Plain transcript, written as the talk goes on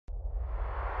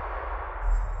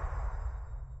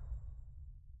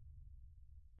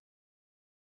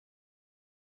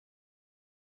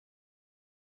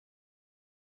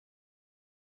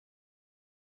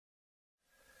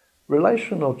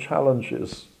Relational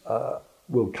challenges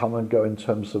will come and go in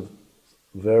terms of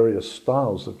various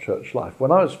styles of church life.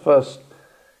 When I was first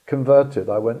converted,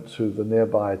 I went to the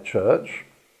nearby church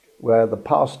where the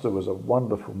pastor was a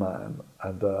wonderful man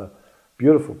and a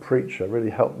beautiful preacher, really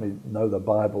helped me know the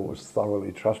Bible was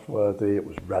thoroughly trustworthy, it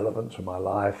was relevant to my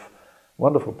life,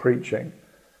 wonderful preaching.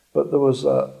 But there was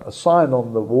a sign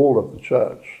on the wall of the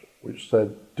church which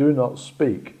said, "Do not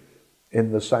speak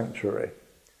in the sanctuary."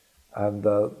 And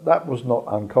that was not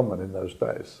uncommon in those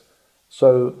days.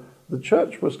 So the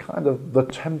church was kind of the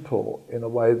temple in a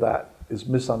way that is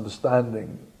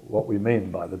misunderstanding what we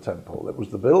mean by the temple. It was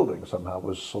the building somehow,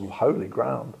 was sort of holy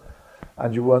ground,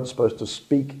 and you weren't supposed to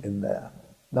speak in there.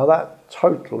 Now that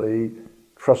totally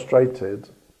frustrated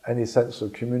any sense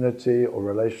of community or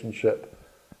relationship.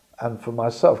 And for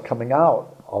myself, coming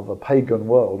out of a pagan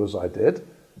world as I did,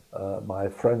 my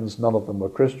friends, none of them were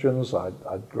Christians.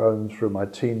 I'd grown through my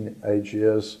teenage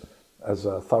years as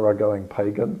a thoroughgoing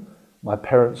pagan. My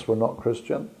parents were not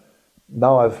Christian.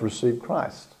 Now I've received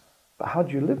Christ. But how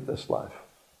do you live this life?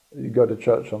 You go to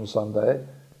church on Sunday,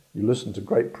 you listen to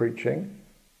great preaching,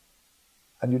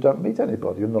 and you don't meet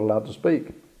anybody. You're not allowed to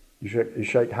speak. You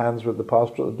shake hands with the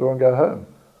pastor at the door and go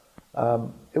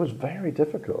home. It was very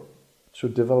difficult to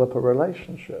develop a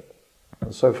relationship.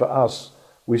 And so for us,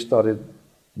 we started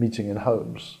meeting in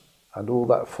homes, and all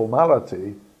that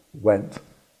formality went,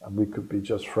 and we could be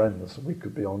just friends. We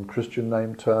could be on Christian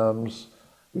name terms.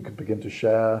 We could begin to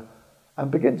share and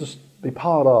begin to be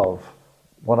part of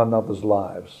one another's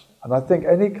lives. And I think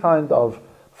any kind of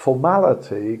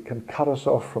formality can cut us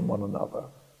off from one another.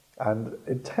 And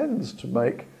it tends to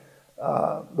make,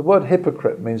 the word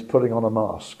hypocrite means putting on a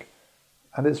mask.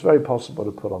 And it's very possible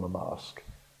to put on a mask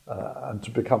and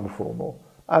to become formal.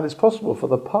 And it's possible for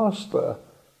the pastor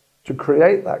to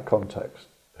create that context.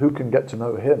 Who can get to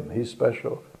know him? He's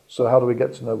special. So how do we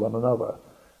get to know one another?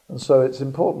 And so it's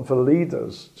important for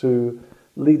leaders to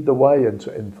lead the way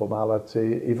into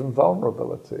informality, even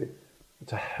vulnerability,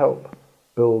 to help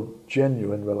build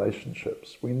genuine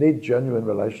relationships. We need genuine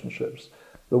relationships.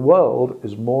 The world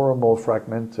is more and more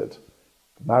fragmented.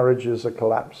 Marriages are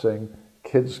collapsing.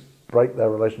 Kids break their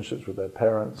relationships with their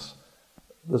parents.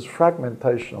 There's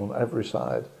fragmentation on every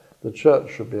side. The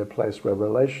church should be a place where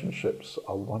relationships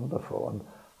are wonderful and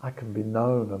I can be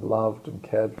known and loved and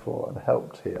cared for and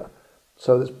helped here.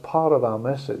 So it's part of our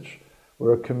message.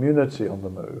 We're a community on the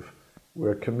move.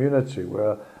 We're a community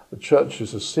where the church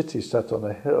is a city set on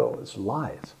a hill. It's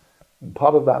light. And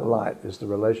part of that light is the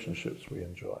relationships we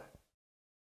enjoy.